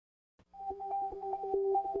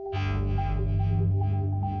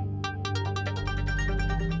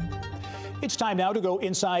It's time now to go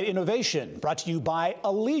inside innovation, brought to you by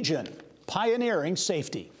Allegiant, pioneering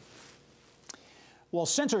safety. Well,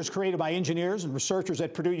 sensors created by engineers and researchers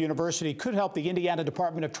at Purdue University could help the Indiana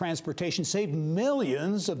Department of Transportation save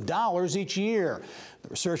millions of dollars each year. The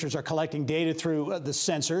researchers are collecting data through the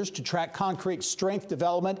sensors to track concrete strength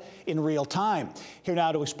development in real time. Here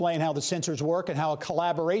now to explain how the sensors work and how a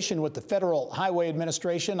collaboration with the Federal Highway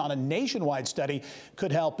Administration on a nationwide study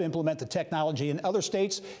could help implement the technology in other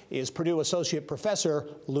states is Purdue Associate Professor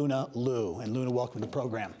Luna Liu. And Luna, welcome to the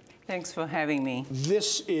program. Thanks for having me.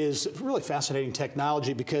 This is really fascinating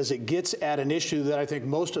technology because it gets at an issue that I think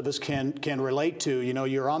most of us can relate to. You know,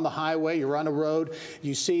 you're on the highway, you're on a road,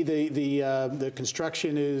 you see the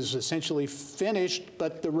construction is essentially finished,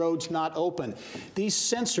 but the road's not open. These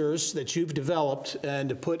sensors that you've developed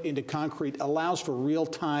and put into concrete allows for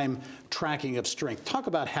real-time tracking of strength. Talk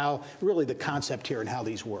about how, really the concept here and how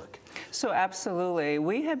these work. So absolutely.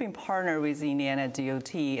 We have been partnered with Indiana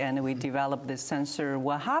DOT and we developed this sensor.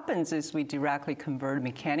 What happens is we directly convert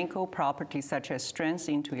mechanical properties such as strength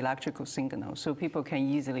into electrical signals so people can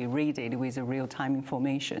easily read it with the real-time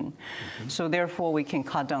information. So therefore we can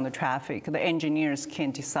cut down the traffic. The engineers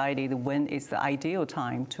can decide when is the ideal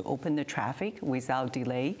time to open the traffic without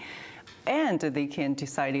delay. And they can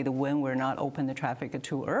decide when we're not open the traffic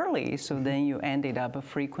too early, so then you ended up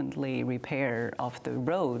frequently repair of the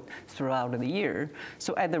road throughout the year.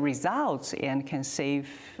 So at the results, and can save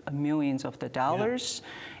millions of the dollars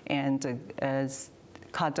and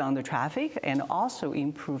cut down the traffic and also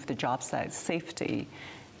improve the job site safety.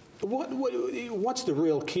 What's the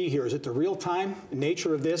real key here? Is it the real-time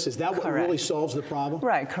nature of this? Is that what really solves the problem?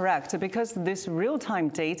 Right, correct. Because this real-time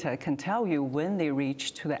data can tell you when they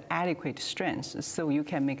reach to the adequate strength, so you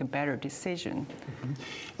can make a better decision.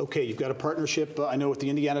 Okay, you've got a partnership, I know, with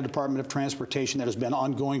the Indiana Department of Transportation that has been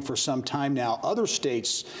ongoing for some time now. Other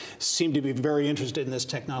states seem to be very interested in this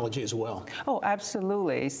technology as well. Oh,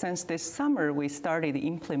 absolutely. Since this summer, we started to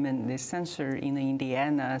implement this sensor in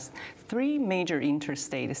Indiana's 3 major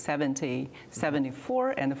interstates, 70,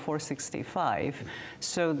 74, and 465.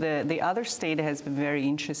 So the other state has been very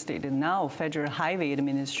interested. And now Federal Highway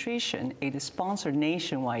Administration, it sponsored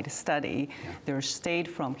nationwide study. There are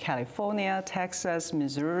states from California, Texas,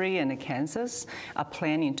 Missouri, and Kansas are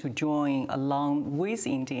planning to join along with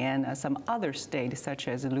Indiana. Some other states such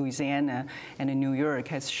as Louisiana and New York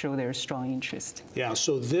has shown their strong interest. Yeah,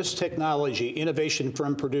 so this technology, innovation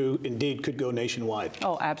from Purdue, indeed could go nationwide.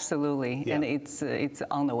 Oh, absolutely. Yeah. And it's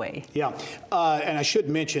on the way. Yeah, and I should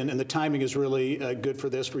mention, and the timing is really good for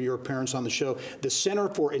this, for your appearance on the show, the Center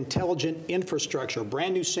for Intelligent Infrastructure, a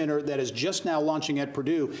brand new center that is just now launching at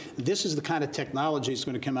Purdue. This is the kind of technology that's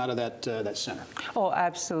going to come out of that center. Oh,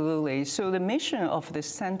 absolutely. So the mission of this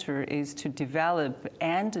center is to develop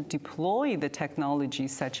and deploy the technology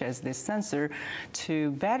such as this sensor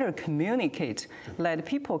to better communicate, let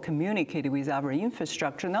people communicate with our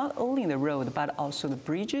infrastructure, not only the road, but also the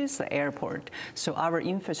bridges, the airport. So our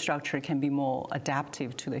infrastructure can be more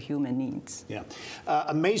adaptive to the human needs. Yeah.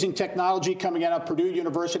 Amazing technology coming out of Purdue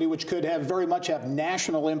University, which could very much have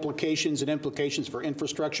national implications and implications for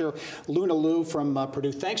infrastructure. Luna Liu from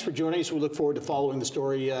Purdue, thanks for joining us. We look forward to following the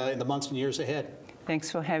story in the months and years ahead. Thanks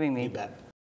for having me. You bet.